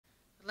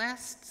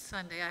Last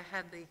Sunday, I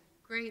had the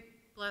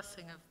great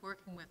blessing of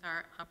working with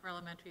our upper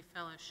elementary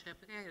fellowship.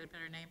 I got a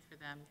better name for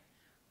them.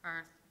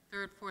 Our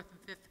third, fourth, and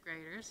fifth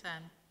graders,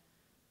 and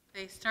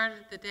they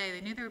started the day.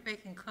 They knew they were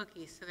baking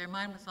cookies, so their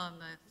mind was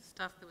on the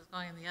stuff that was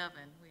going in the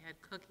oven. We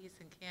had cookies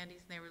and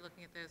candies, and they were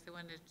looking at those. They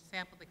wanted to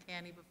sample the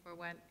candy before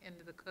it went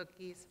into the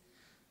cookies.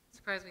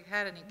 Surprised we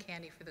had any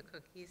candy for the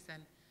cookies,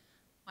 and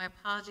my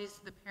apologies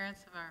to the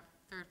parents of our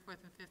third, fourth,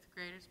 and fifth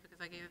graders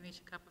because I gave them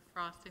each a cup of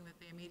frosting that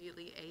they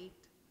immediately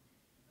ate.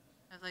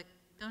 I was like,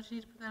 don't you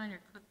need to put that on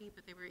your cookie?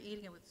 But they were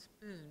eating it with a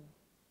spoon,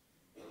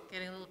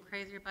 getting a little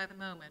crazier by the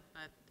moment.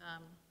 But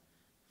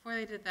before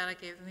they did that, I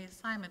gave them the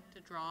assignment to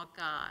draw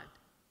God.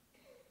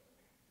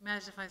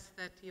 Imagine if I said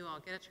that to you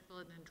all, get out your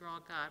bulletin and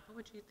draw God. What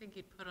would you think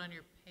you'd put on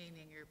your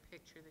painting, your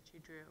picture that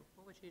you drew?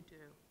 What would you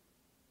do?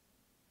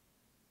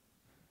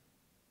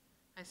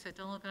 I said,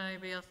 don't look on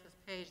anybody else's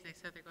page. They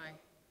said they're going,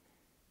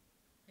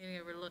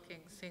 leaning over looking,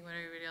 seeing what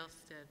everybody else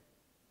did.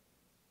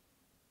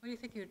 What do you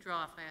think you would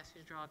draw if I asked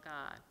you to draw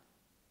God?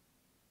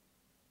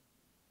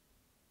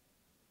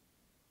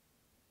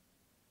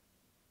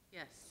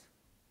 Yes.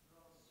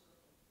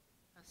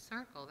 A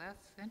circle,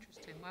 that's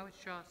interesting. Why would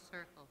you draw a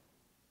circle?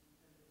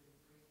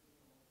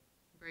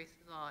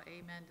 Embraces all.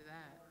 Amen to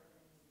that.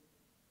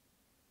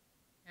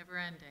 Never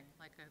ending.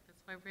 That's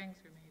why rings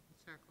are made in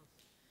circles,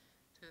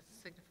 to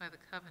signify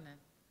the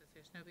covenant, because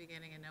there's no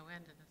beginning and no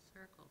end in a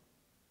circle.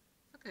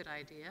 It's a good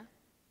idea.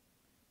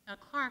 Now,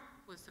 Clark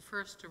was the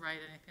first to write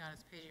anything on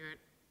his page. He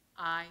wrote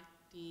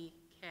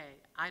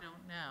IDK. I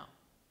don't know.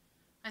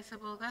 I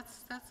said, well,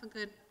 that's a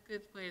good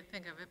way to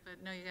think of it,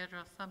 but no, you got to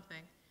draw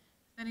something.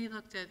 Then he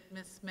looked at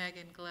Miss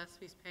Megan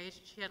Gillespie's page,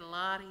 and she had a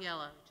lot of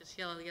yellow, just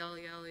yellow, yellow,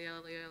 yellow,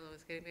 yellow, yellow. It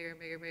was getting bigger and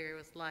bigger and bigger. It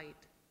was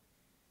light.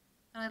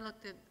 Then I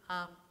looked at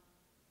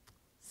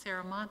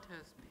Sarah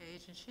Monto's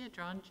page, and she had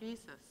drawn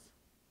Jesus.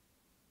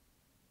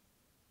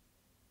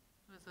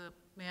 It was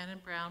a man in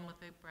brown with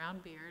a brown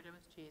beard. It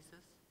was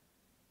Jesus.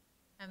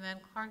 And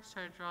then Clark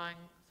started drawing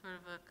sort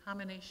of a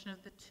combination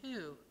of the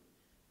two.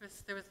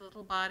 There was a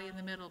little body in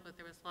the middle, but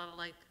there was a lot of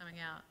light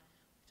coming out.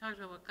 We talked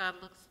about what God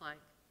looks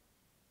like.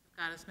 If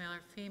God is male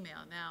or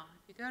female. Now,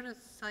 if you go to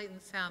Sight and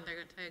Sound, they're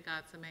going to tell you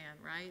God's a man,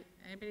 right?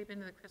 Anybody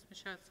been to the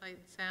Christmas show at Sight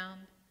and Sound?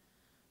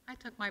 I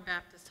took my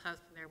Baptist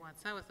husband there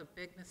once. That was a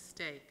big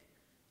mistake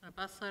on a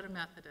busload of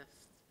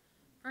Methodists.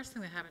 First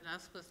thing that happened to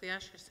us was the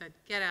usher said,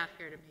 get out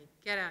here to me.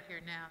 Get out here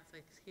now. I was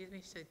like, excuse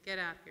me? She said,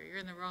 get out here. You're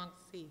in the wrong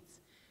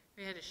seats.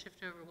 We had to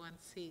shift over one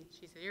seat.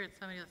 She said, you're in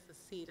somebody else's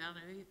seat. I don't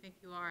know who you think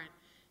you are. And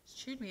she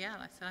chewed me out.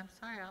 I said, I'm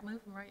sorry, I'll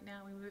move them right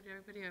now. We moved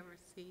everybody over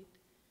a seat.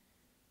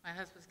 My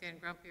husband's getting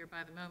grumpier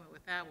by the moment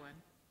with that one.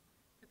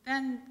 But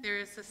then there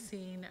is a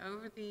scene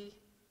over the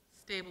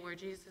stable where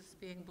Jesus is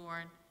being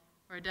born,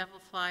 where a devil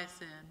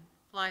flies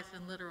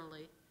in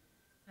literally,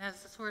 and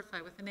has a sword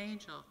fight with an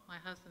angel. My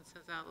husband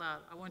says out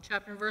loud, I want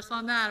chapter and verse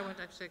on that. I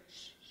said, shh,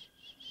 shh,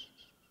 shh,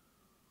 shh.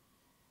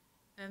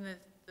 Then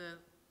the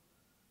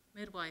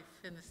midwife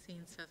in the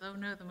scene says, oh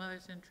no, the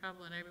mother's in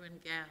trouble, and everyone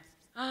gasps.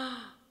 Oh,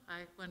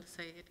 I wanted to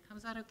say, it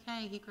comes out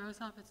okay. He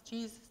grows up. It's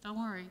Jesus. Don't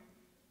worry.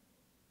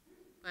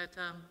 But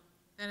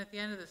then at the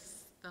end of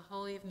the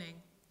whole evening,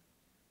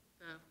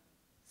 the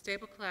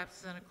stable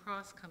collapses and a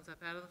cross comes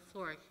up out of the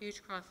floor, a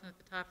huge cross, and at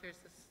the top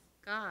there's this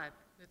God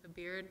with a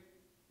beard,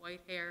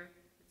 white hair.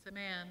 It's a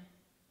man,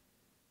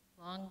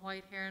 long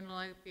white hair and a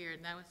light beard,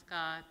 and that was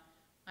God.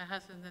 My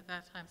husband at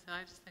that time said,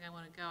 I just think I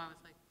want to go. I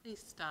was like,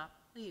 please stop.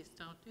 Please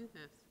don't do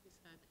this. He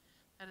said,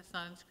 that is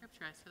not in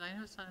Scripture. I said, I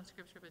know it's not in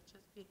Scripture, but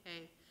just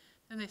behave.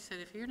 Then they said,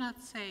 if you're not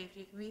saved,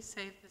 you can be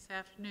saved this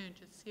afternoon.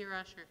 Just see your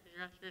usher, because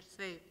your usher is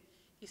saved.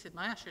 He said,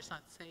 my usher's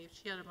not saved.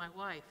 She yelled at my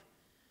wife.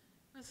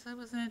 It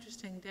was an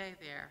interesting day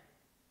there.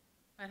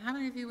 But how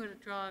many of you would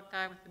draw a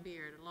guy with a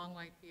beard, a long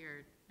white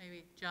beard?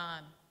 Maybe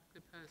John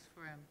could pose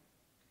for him.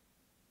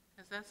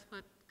 Because that's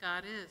what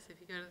God is. If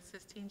you go to the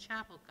Sistine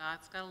Chapel,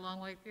 God's got a long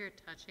white beard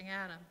touching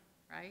Adam,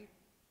 right?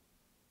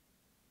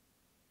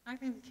 I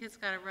think the kids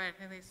got it right. I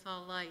think they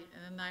saw light. And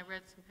then I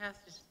read some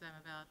passages to them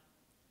about,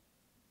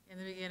 in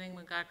the beginning,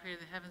 when God created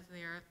the heavens and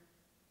the earth.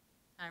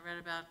 I read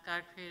about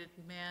God created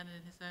man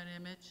in his own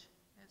image.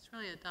 It's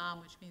really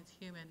Adam, which means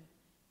human.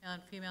 Male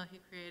and female,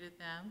 he created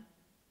them.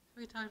 So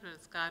we talked about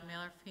it's God,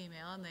 male or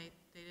female, and they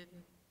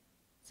didn't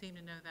seem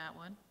to know that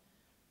one.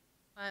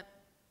 But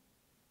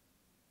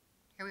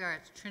here we are,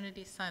 it's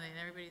Trinity Sunday,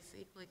 and everybody's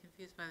equally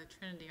confused by the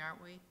Trinity,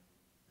 aren't we?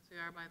 As we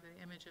are by the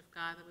image of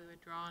God that we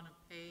would draw on a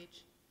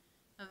page.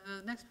 Now,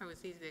 the next part was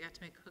easy. They got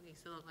to make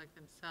cookies that looked like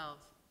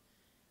themselves.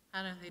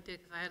 I don't know if they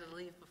did, because I had to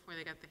leave before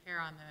they got the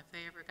hair on them. If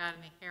they ever got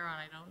any hair on,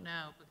 I don't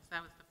know, because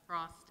that was the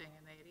frosting,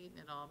 and they had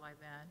eaten it all by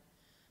then.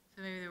 So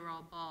maybe they were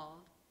all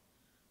bald.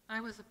 I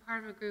was a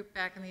part of a group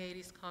back in the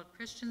 80s called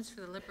Christians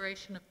for the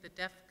Liberation of the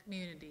Deaf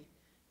Community,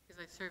 because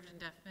I served in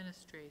deaf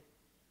ministry.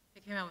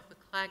 They came out with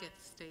the Claggett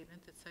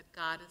statement that said,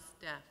 God is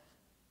deaf.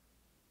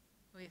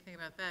 What do you think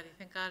about that? Do you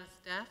think God is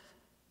deaf?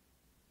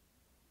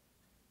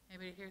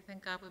 Anybody here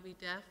think God would be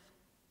deaf?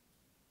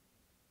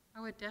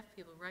 Why would deaf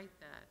people write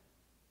that?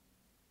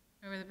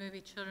 Remember the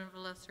movie Children of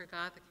a Lesser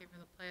God that came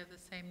from the play of the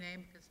same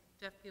name? Because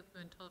deaf people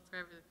have been told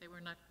forever that they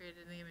were not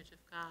created in the image of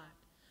God.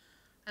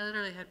 I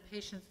literally had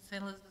patients at St.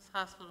 Elizabeth's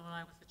Hospital when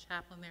I was a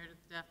chaplain there to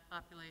the deaf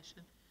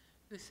population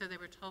who said they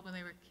were told when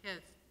they were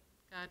kids,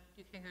 God,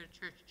 you can't go to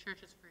church.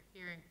 Church is for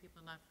hearing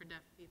people, not for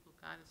deaf people.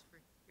 God is for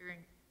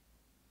hearing,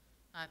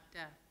 not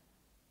deaf.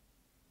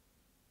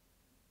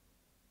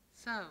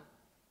 So,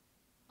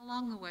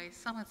 along the way,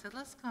 someone said,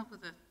 let's come up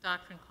with a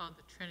doctrine called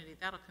the Trinity.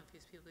 That'll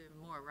confuse people even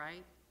more,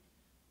 right?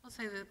 We'll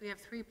say that we have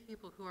three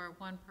people who are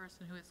one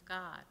person who is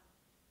God.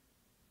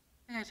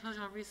 I think I told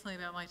you all recently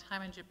about my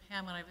time in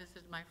Japan when I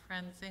visited my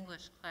friend's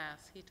English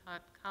class. He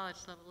taught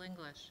college-level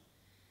English.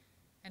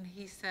 And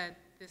he said,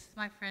 this is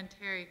my friend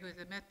Terri, who is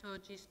a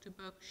Methodist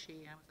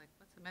Bokshi. I was like,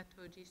 what's a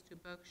Methodist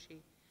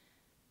Bokshi?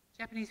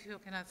 Japanese people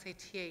cannot say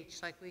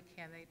TH like we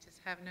can. They just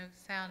have no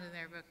sound in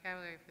their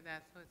vocabulary for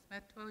that. So it's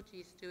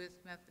Methodist is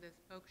Methodist,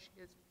 Bokshi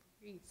is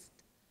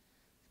priest.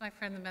 It's my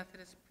friend, the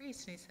Methodist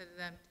priest, and he said to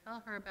them,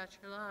 tell her about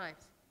your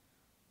lives.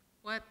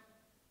 What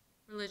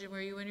religion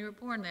were you when you were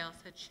born? They all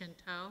said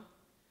Shinto.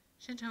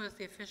 Shinto is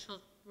the official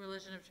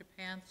religion of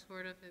Japan,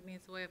 sort of. It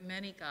means the way of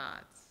many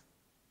gods,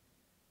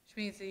 which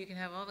means that you can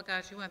have all the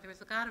gods you want. There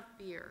was a god of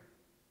beer,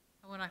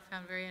 one I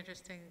found very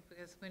interesting,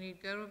 because when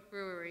you'd go to a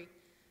brewery,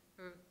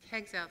 there were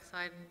kegs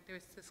outside, and there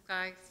was this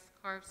guy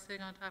carved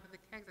sitting on top of the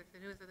kegs. I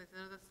said, who is it? They said,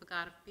 oh, that's the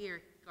god of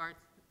beer.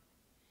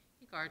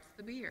 He guards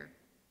the beer.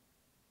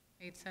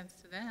 Made sense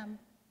to them.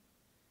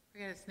 I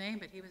forget his name,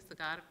 but he was the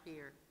god of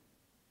beer.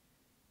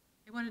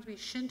 They wanted to be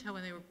Shinto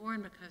when they were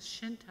born because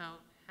Shinto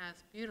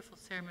has beautiful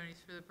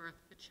ceremonies for the birth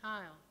of a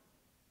child.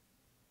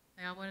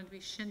 They all wanted to be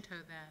Shinto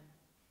then.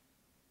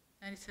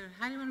 And he said,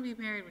 how do you want to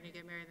be married when you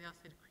get married? They all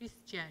said,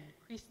 Christian,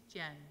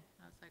 Christian.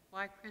 I was like,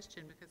 why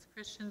Christian? Because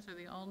Christians are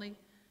the only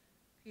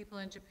people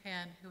in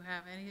Japan who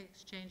have any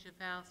exchange of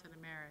vows in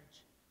a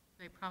marriage.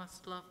 They promise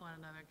to love one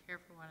another and care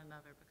for one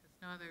another, because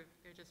no other,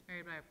 they're just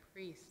married by a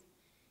priest,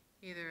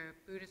 either a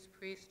Buddhist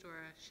priest or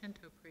a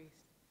Shinto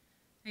priest.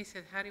 And he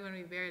said, how do you want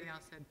to be married? And they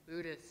all said,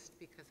 Buddhist,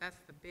 because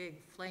that's the big,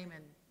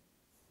 flaming,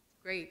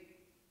 great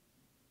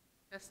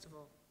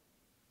festival.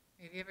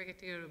 And if you ever get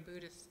to go to a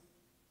Buddhist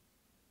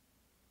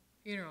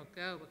funeral,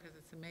 go, because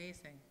it's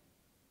amazing.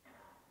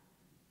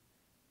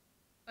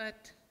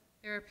 But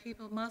there are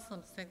people,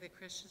 Muslims think that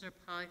Christians are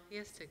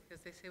polytheistic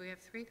because they say we have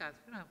three gods.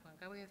 We don't have one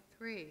God, we have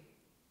three,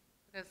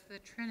 because of the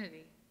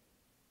Trinity.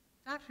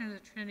 The doctrine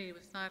of the Trinity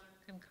was not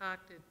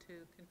concocted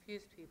to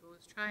confuse people. It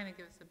was trying to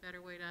give us a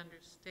better way to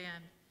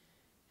understand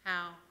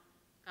how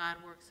God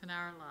works in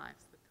our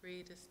lives, the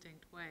three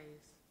distinct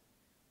ways.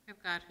 We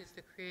have God who's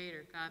the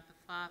creator, God the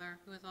Father,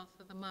 who is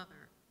also the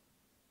mother.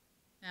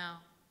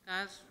 Now,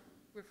 God's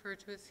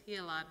referred to as he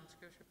a lot in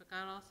Scripture, but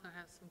God also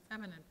has some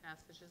feminine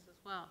passages as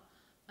well.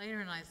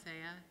 Later in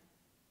Isaiah,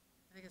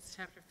 I think it's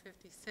chapter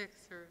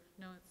 56, or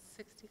no, it's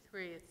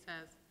 63, it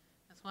says,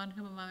 as one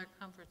whom a mother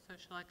comforts, so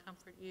shall I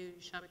comfort you.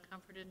 You shall be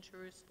comforted in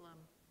Jerusalem.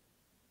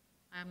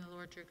 I am the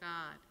Lord your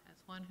God. As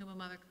one whom a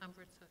mother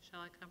comforts, so shall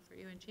I comfort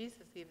you. And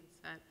Jesus even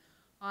said,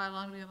 oh, I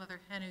long to be a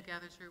mother hen who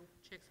gathers her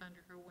chicks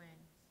under her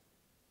wings.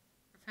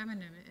 For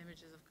feminine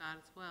images of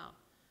God as well.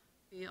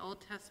 The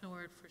Old Testament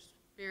word for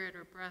spirit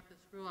or breath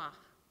is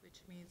ruach, which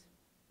means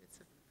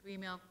it's a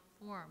female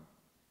form.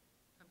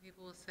 Some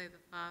people will say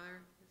the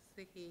Father is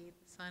the he,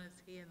 the Son is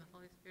he, and the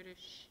Holy Spirit is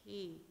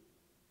she.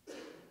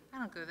 I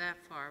don't go that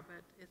far,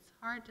 but it's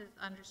hard to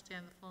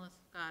understand the fullness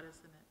of God,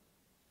 isn't it?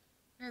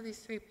 There are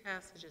these three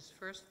passages.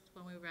 First,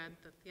 when we read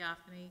the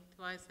Theophany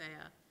to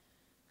Isaiah,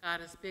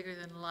 God is bigger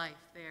than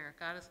life there.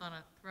 God is on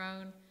a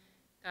throne.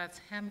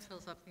 God's hem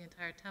fills up the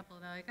entire temple.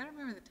 Now, you got to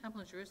remember the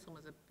temple in Jerusalem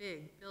was a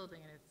big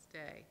building in its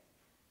day.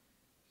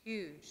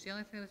 Huge. The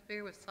only thing that was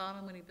bigger was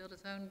Solomon when he built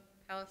his own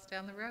palace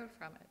down the road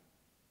from it.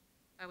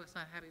 I was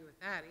not happy with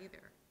that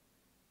either.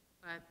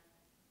 But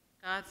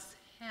God's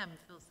hem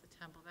fills the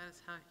temple. That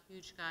is how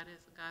huge God is.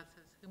 And God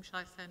says, whom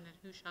shall I send and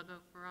who shall go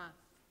for us?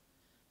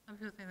 Some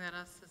people think that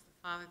us is the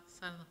Father, the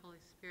Son, and the Holy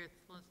Spirit,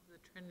 the fullness of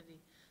the Trinity.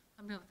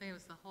 Some people think it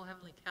was the whole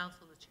heavenly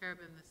council, the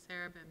cherubim, the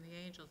seraphim, the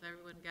angels,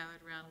 everyone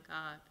gathered around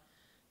God.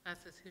 God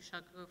says, who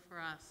shall go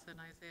for us?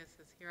 And Isaiah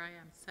says, here I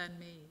am, send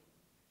me.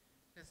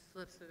 Because his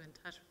lips have been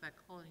touched with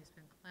that coal and he's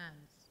been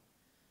cleansed.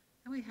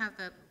 Then we have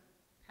that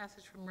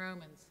passage from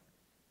Romans.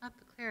 Not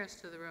the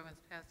clearest of the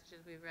Romans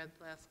passages we've read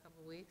the last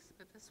couple of weeks,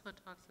 but this one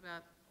talks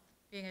about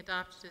being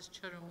adopted as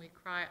children. We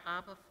cry,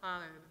 Abba,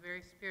 Father, the very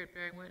Spirit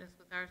bearing witness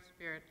with our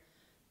spirit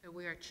that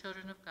we are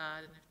children of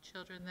God, and if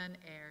children, then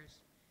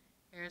heirs,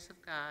 heirs of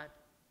God,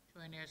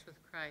 joint heirs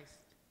with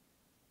Christ.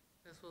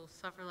 Because we'll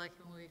suffer like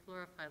him when we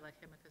glorified like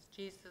him, because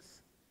Jesus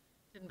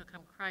didn't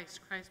become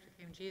Christ. Christ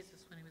became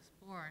Jesus when he was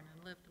born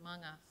and lived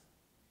among us.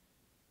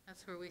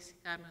 That's where we see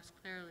God most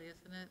clearly,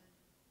 isn't it?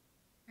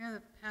 We have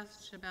the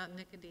passage about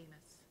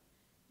Nicodemus.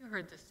 You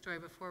heard this story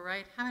before,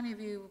 right? How many of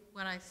you,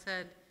 when I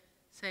said,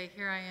 say,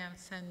 here I am,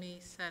 send me,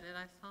 said it?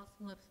 I saw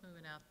some lips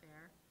moving out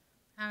there.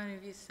 How many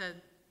of you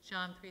said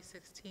John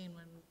 3:16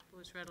 when it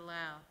was read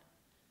aloud?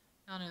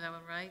 Y'all know that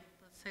one, right?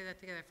 Let's say that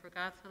together. For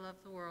God so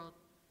loved the world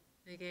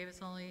that he gave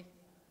his only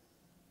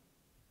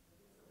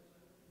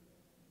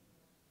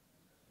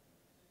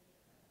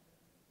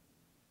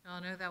You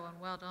all know that one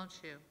well, don't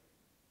you?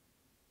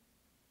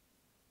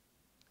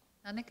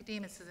 Now,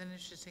 Nicodemus is an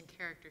interesting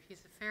character.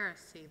 He's a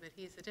Pharisee, but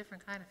he's a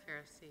different kind of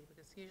Pharisee,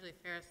 because usually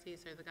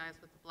Pharisees are the guys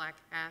with the black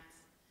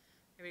hats.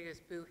 Everybody goes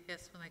boo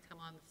hiss when they come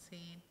on the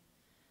scene.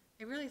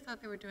 They really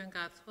thought they were doing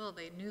God's will.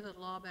 They knew the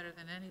law better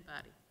than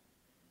anybody.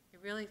 They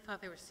really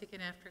thought they were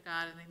seeking after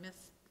God, and they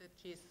missed that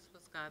Jesus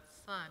was God's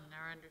Son, in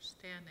our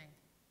understanding.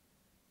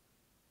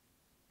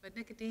 But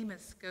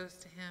Nicodemus goes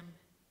to him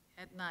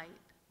at night.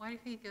 Why do you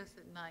think he goes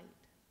at night?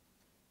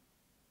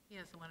 He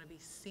doesn't want to be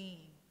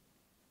seen.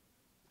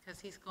 Because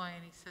he's going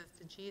and he says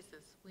to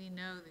Jesus, we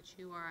know that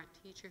you are a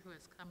teacher who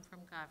has come from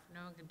God, for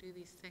no one can do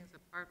these things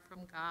apart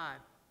from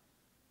God.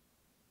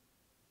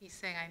 He's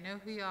saying, I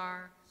know who you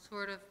are,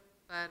 sort of,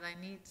 but I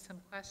need some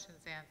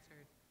questions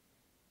answered.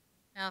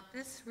 Now,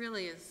 this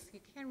really is,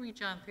 you can't read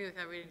John 3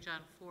 without reading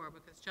John 4,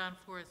 because John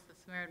 4 is the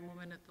Samaritan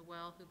woman at the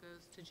well who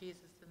goes to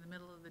Jesus in the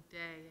middle of the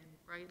day in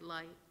bright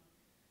light,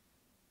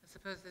 a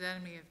supposed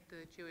enemy of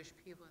the Jewish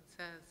people, and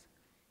says,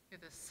 you're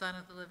the Son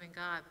of the living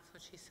God. That's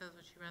what she says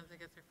when she runs and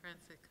gets her friend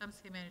and says, come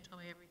see a man who told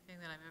me everything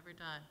that I've ever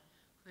done.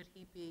 Could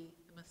he be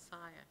the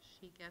Messiah?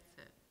 She gets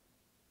it.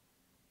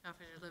 He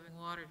offers her living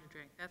water to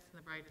drink. That's in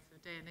the brightness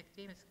of day. And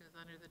Nicodemus goes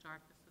under the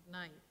darkness of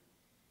night.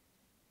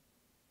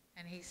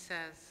 And he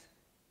says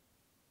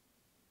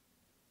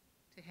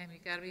to him,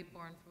 you've got to be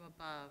born from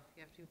above.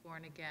 You have to be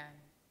born again.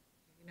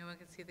 No one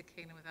can see the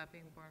kingdom without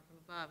being born from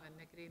above. And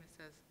Nicodemus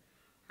says,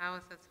 how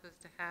is that supposed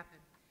to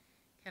happen?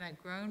 Can a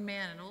grown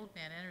man, an old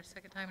man, enter a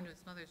second time into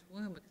his mother's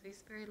womb? Because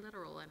he's very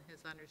literal in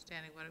his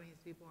understanding of what it means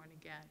to be born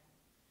again.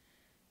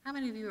 How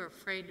many of you are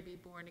afraid to be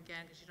born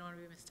again because you don't want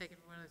to be mistaken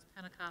for one of those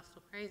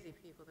Pentecostal crazy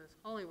people, those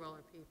holy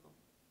roller people?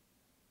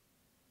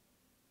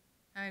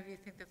 How many of you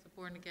think that's what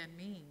born again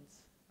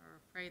means, or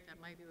afraid that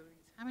might be what it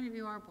means? How many of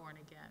you are born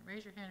again?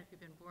 Raise your hand if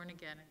you've been born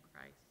again in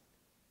Christ.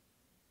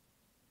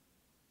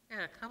 I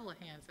got a couple of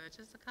hands,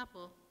 just a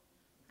couple.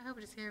 I hope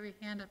to see every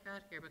hand up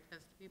out here,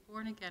 because to be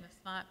born again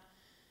is not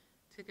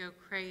to go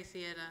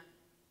crazy at a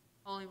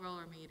holy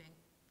roller meeting.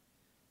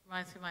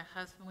 Reminds me of my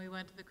husband. We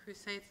went to the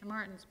Crusades in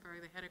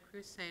Martinsburg. They had a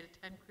crusade, a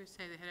tent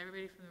crusade. They had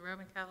everybody from the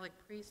Roman Catholic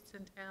priests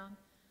in town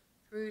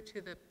through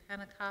to the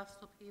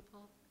Pentecostal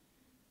people.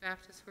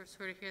 Baptists were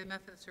sort of here. The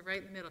Methodists are right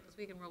in the middle, because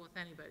we can roll with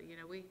anybody. You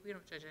know, we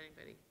don't judge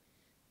anybody.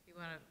 If you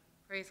want to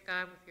praise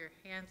God with your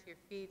hands, your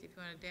feet, if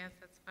you want to dance,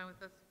 that's fine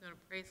with us. If you want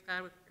to praise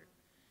God with your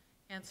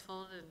hands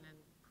folded and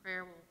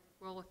prayer, we'll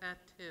roll with that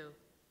too.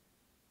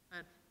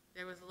 But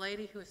there was a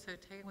lady who was so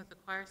taken with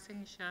the choir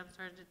singing, she got up and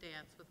started to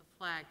dance with a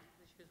flag.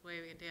 She was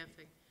waving and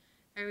dancing.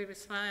 Everybody was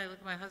smiling. I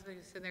looked at my husband,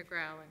 he was sitting there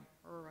growling.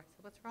 I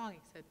said, what's wrong?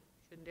 He said,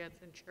 you shouldn't dance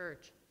in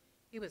church.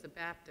 He was a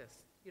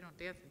Baptist. You don't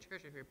dance in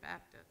church if you're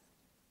Baptist.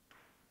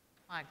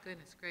 My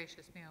goodness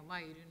gracious me, oh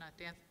my, you do not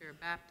dance if you're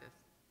a Baptist.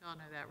 You all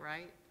know that,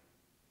 right?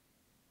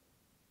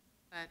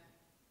 But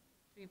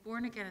to be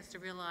born again is to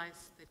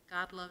realize that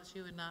God loves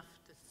you enough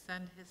to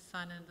send his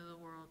Son into the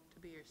world to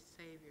be your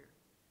Savior.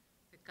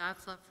 That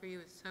God's love for you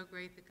is so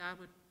great that God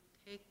would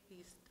take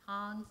these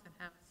tongs and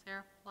have a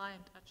seraph fly and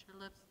touch your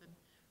lips and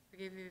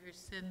forgive you of your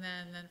sin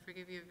then, and then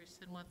forgive you of your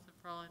sin once and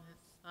for all in his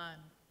Son,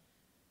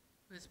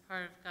 who is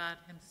part of God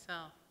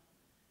himself.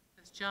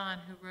 As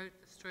John, who wrote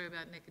the story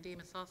about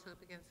Nicodemus, also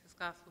begins his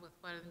gospel with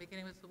what? In the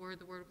beginning was the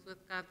Word was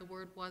with God, the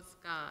Word was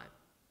God.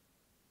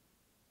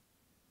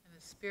 And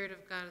the Spirit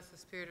of God is the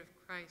Spirit of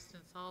Christ,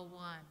 and it's all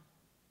one.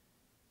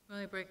 We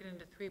only break it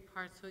into three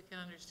parts so we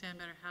can understand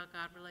better how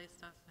God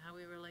relates to us and how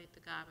we relate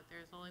to God, but there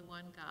is only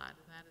one God,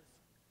 and that is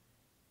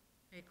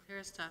made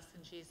clearest to us in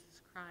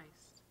Jesus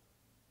Christ.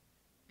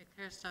 Made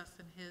clearest to us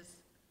in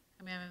his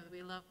commandment that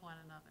we love one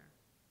another.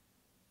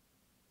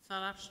 It's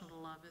not optional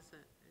to love, is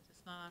it?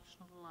 It's not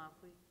optional to love.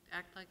 We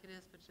act like it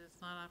is, but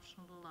it's not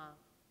optional to love.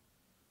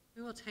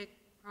 We will take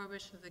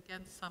prohibitions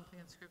against something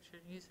in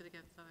Scripture and use it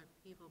against other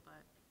people,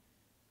 but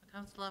when it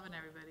comes to loving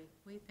everybody,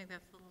 we think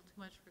that's a little too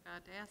much for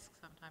God to ask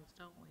sometimes,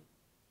 don't we?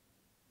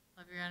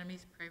 Love your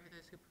enemies, pray for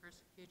those who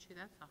persecute you.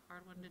 That's a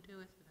hard one to do,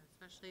 isn't it?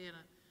 Especially in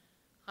a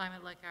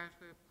climate like ours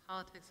where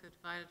politics have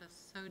divided us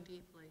so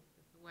deeply,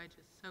 that the wedge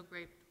is so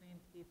great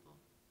between people.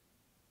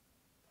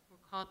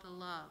 We're called to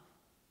love.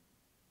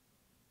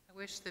 I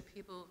wish that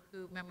people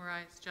who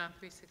memorize John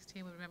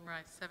 3:16 would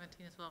memorize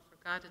 17 as well. For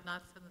God did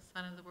not send the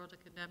Son into the world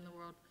to condemn the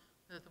world,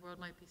 but that the world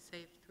might be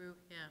saved through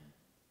him.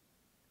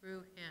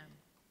 Through him.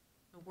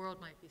 The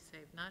world might be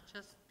saved. Not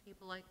just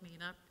people like me,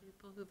 not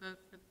people who vote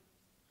for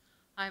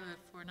I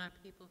vote for, not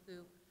people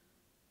who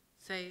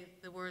say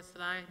the words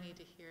that I need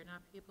to hear,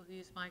 not people who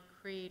use my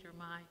creed or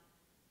my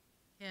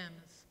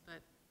hymns,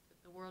 but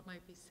that the world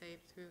might be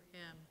saved through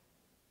him.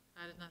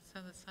 God did not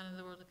send the Son into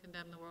the world to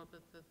condemn the world, but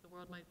that the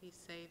world might be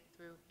saved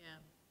through him.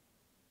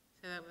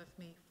 Say that with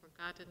me. For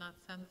God did not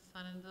send the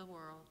Son into the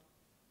world.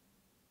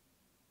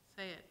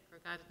 Say it. For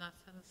God did not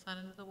send the Son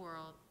into the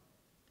world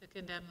to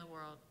condemn the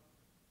world,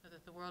 but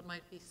that the world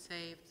might be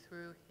saved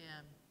through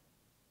him.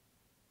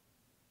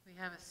 We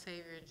have a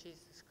Savior in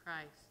Jesus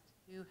Christ.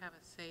 You have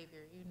a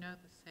Savior. You know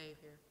the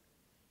Savior.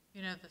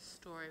 You know the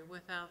story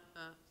without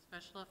the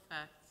special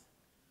effects,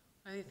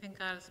 Whether you think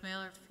God is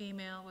male or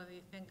female, whether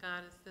you think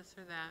God is this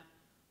or that,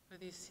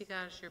 whether you see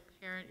God as your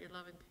parent, your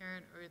loving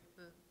parent, or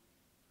the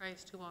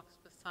Christ who walks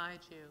beside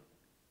you,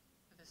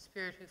 or the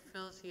Spirit who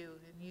fills you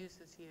and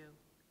uses you,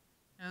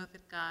 know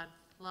that God's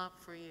love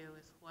for you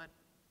is what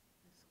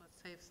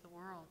saves the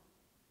world.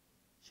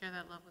 Share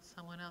that love with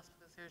someone else,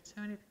 because there are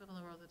too many people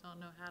in the world that don't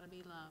know how to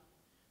be loved.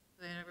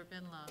 They've never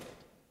been loved.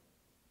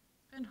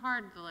 It's been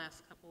hard the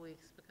last couple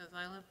weeks because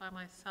I live by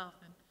myself,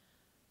 and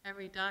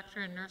every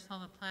doctor and nurse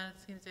on the planet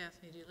seems to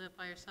ask me, do you live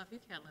by yourself? You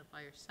can't live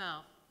by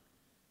yourself.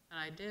 But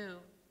I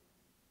do.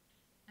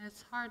 And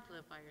it's hard to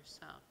live by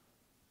yourself.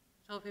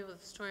 I told people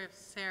the story of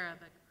Sarah,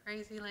 the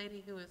crazy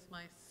lady who was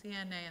my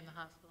CNA in the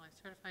hospital, my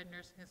certified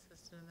nursing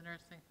assistant in the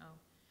nursing home.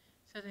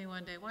 She said to me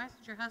one day, why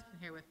isn't your husband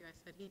here with you? I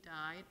said, he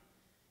died.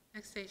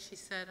 Next day she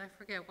said, I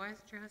forget, why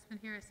isn't your husband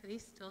here? I said,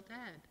 he's still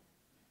dead.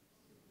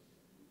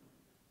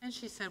 And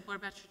she said, what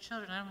about your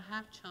children? I don't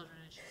have children.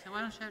 And she said,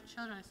 why don't you have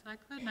children? I said, I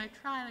couldn't. I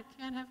tried. I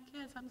can't have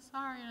kids. I'm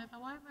sorry. And I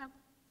thought, why am I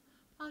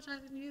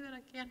apologizing to you that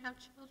I can't have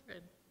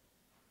children?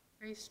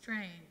 Very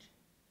strange.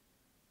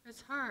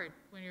 It's hard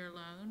when you're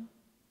alone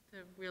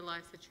to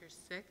realize that you're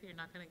sick and you're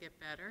not going to get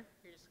better.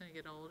 You're just going to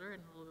get older and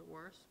a little bit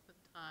worse with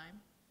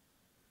time.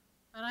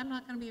 But I'm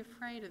not going to be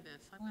afraid of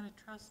this. I'm going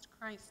to trust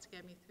Christ to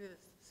get me through this.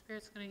 The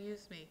Spirit's going to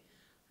use me.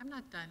 I'm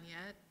not done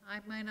yet. I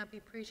might not be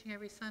preaching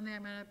every Sunday. I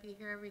might not be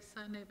here every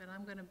Sunday, but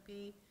I'm going to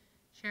be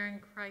sharing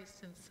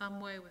Christ in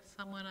some way with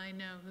someone I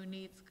know who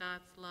needs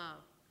God's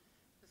love.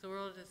 Because the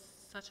world is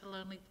such a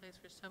lonely place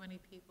for so many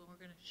people. We're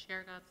going to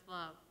share God's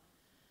love.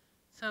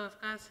 So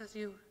if God says to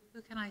you,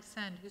 who can I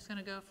send? Who's going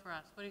to go for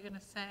us? What are you going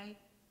to say?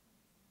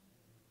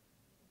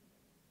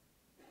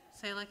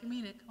 Say like you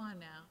mean it. Come on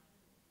now.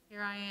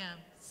 Here I am.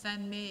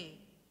 Send me.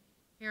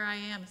 Here I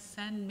am.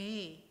 Send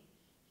me.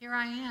 Here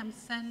I am.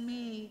 Send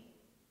me.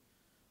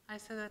 I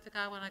said that to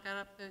God when I got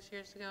up those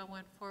years ago and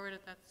went forward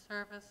at that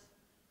service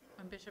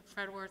when Bishop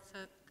Fred Ward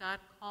said, God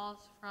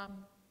calls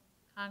from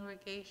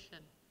congregation,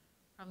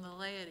 from the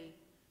laity,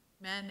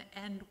 men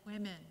and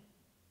women.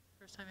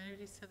 First time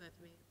anybody said that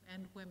to me,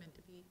 and women,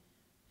 to be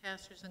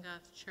pastors in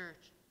God's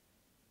church,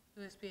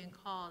 who was being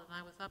called. And I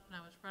was up and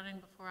I was running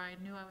before I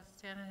knew I was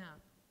standing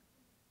up.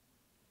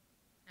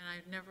 And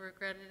I've never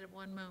regretted it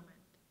one moment.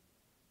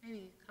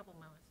 Maybe a couple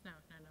moments. No.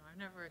 I've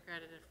never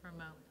regretted it for a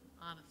moment,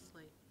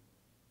 honestly.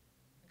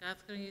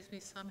 God's going to use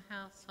me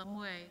somehow, some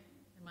way,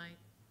 in my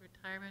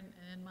retirement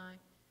and in my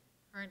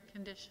current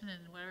condition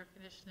and whatever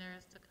condition there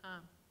is to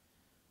come.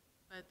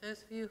 But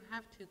those of you who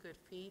have two good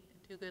feet and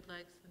two good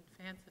legs and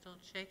fans that don't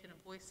shake and a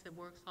voice that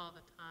works all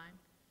the time,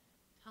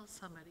 tell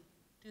somebody,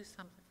 do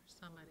something for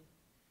somebody.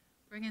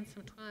 Bring in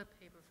some toilet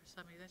paper for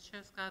somebody. That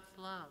shows God's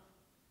love.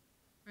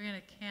 Bring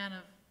in a can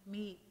of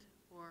meat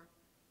or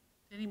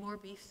any more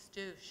beef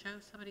stew.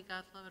 Show somebody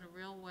God's love in a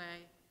real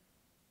way.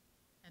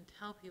 And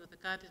tell people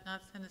that God did not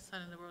send his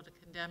Son in the world to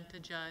condemn, to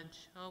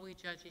judge. Oh, we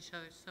judge each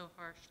other so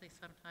harshly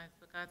sometimes,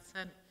 but God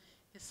sent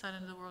his Son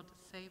into the world to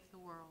save the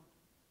world.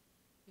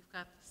 You've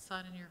got the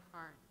Son in your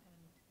heart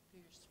and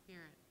through your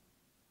spirit.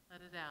 Let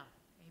it out.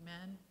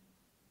 Amen?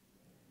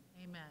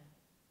 Amen.